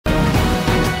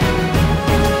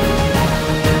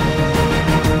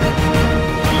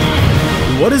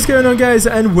What is going on, guys,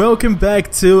 and welcome back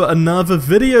to another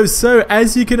video. So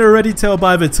as you can already tell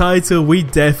by the title, we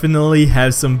definitely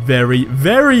have some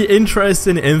very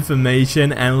interesting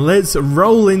information, and let's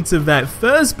roll into that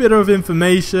first bit of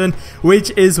information, which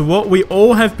is what we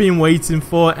all have been waiting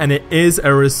for, and it is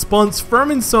a response from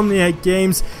Insomniac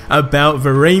Games about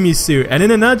the Raimi suit. And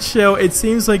in a nutshell, it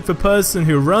seems like the person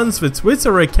who runs the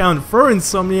Twitter account for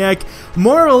Insomniac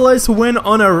more or less went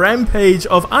on a rampage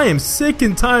of "I am sick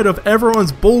and tired of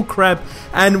everyone's bullcrap,"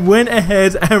 and went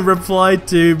ahead and replied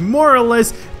to more or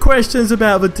less questions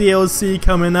about the DLC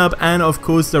coming up and of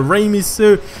course the Raimi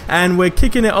suit. And we're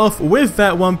kicking it off with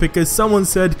that one because someone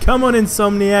said, "Come on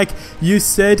Insomniac, you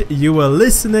said you were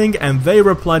listening," and they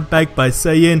replied back by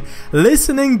saying,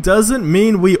 "Listening doesn't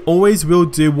mean we always will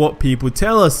do what people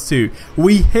tell us to.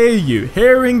 We hear you.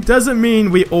 Hearing doesn't mean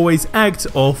we always act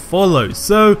or follow."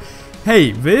 So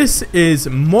hey, this is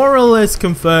more or less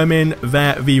confirming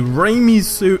that the Raimi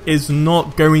suit is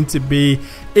not going to be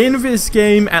in this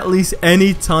game at least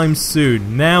anytime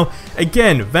soon. Now,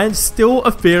 again, that's still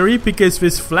a theory because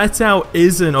this flat out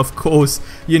isn't, of course,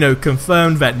 you know,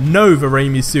 confirmed that no, the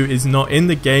Raimi suit is not in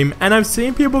the game. And I've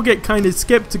seen people get kind of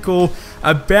skeptical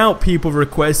about people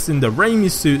requesting the Raimi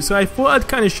suit, so I thought I'd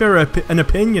kind of share an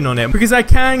opinion on it, because I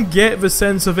can get the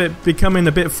sense of it becoming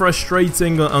a bit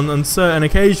frustrating on certain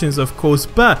occasions, of course.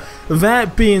 But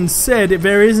that being said,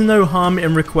 there is no harm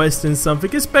in requesting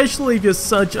something, especially if you're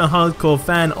such a hardcore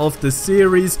fan of the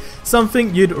series,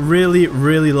 something you'd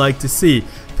really like to see.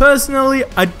 Personally,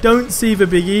 I don't see the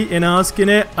biggie in asking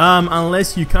it,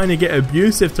 unless you kind of get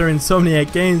abusive to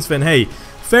Insomniac Games, then hey,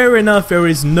 fair enough, there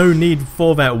is no need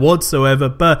for that whatsoever.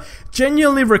 But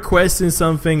genuinely requesting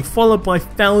something followed by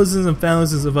thousands and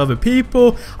thousands of other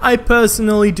people, I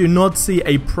personally do not see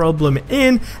a problem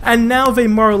in. And now they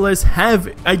more or less have,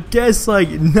 I guess, like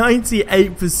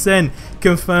 98%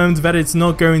 confirmed that it's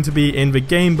not going to be in the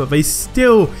game, but they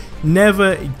still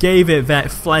never gave it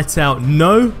that flat out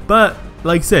no. But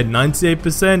like I said,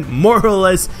 98% more or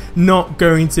less not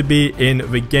going to be in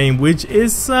the game, which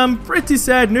is some pretty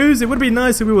sad news. It would be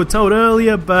nice if we were told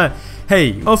earlier, but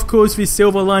hey, of course the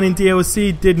Silver Lining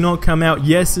DLC did not come out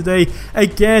yesterday.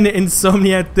 Again,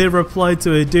 Insomniac did reply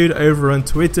to a dude over on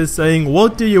Twitter saying,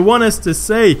 "What do you want us to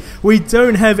say? We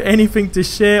don't have anything to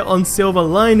share on Silver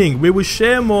Lining. We will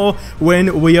share more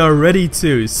when we are ready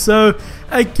to." So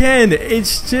again,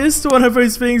 it's just one of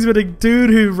those things where the dude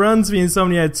who runs the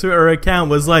Insomniac Twitter account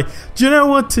was like, "Do you know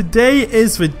what? Today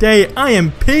is the day. I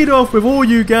am paid off with all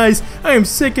you guys. I am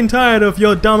sick and tired of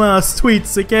your dumbass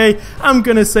tweets, okay? I'm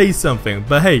gonna say something."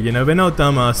 But hey, you know, they're not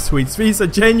dumbass tweets. These are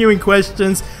genuine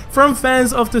questions from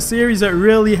fans of the series that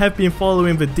really have been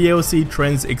following the DLC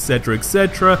trends,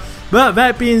 etc. But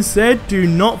that being said, do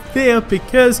not fear,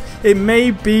 because it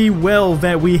may be well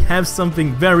that we have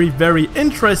something very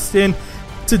interesting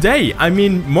today. I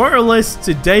mean, more or less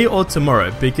today or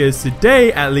tomorrow, because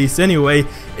today, at least anyway,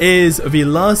 is the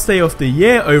last day of the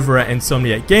year over at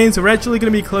Insomniac Games. We're actually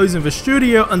going to be closing the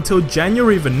studio until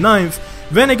January the 9th.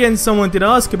 Then again, someone did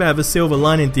ask about the Silver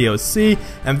Lining DLC,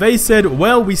 and they said,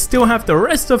 well, we still have the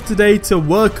rest of today to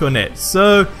work on it.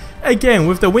 So again,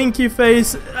 with the winky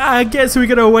face, I guess we're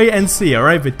gonna wait and see,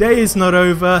 alright? The day is not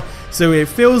over, so it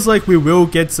feels like we will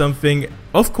get something.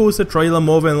 Of course, a trailer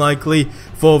more than likely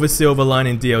for the Silver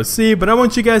Lining DLC, but I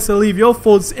want you guys to leave your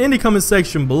thoughts in the comment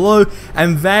section below,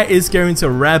 and that is going to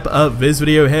wrap up this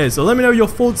video here. So let me know your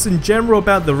thoughts in general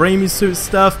about the Raimi suit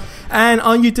stuff. And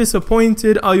are you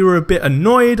disappointed? Are you a bit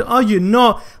annoyed? Are you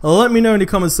not? Let me know in the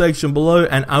comment section below,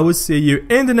 and I will see you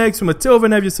in the next one. Until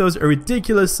then, have yourselves a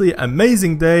ridiculously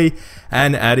amazing day,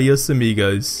 and adios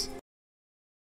amigos.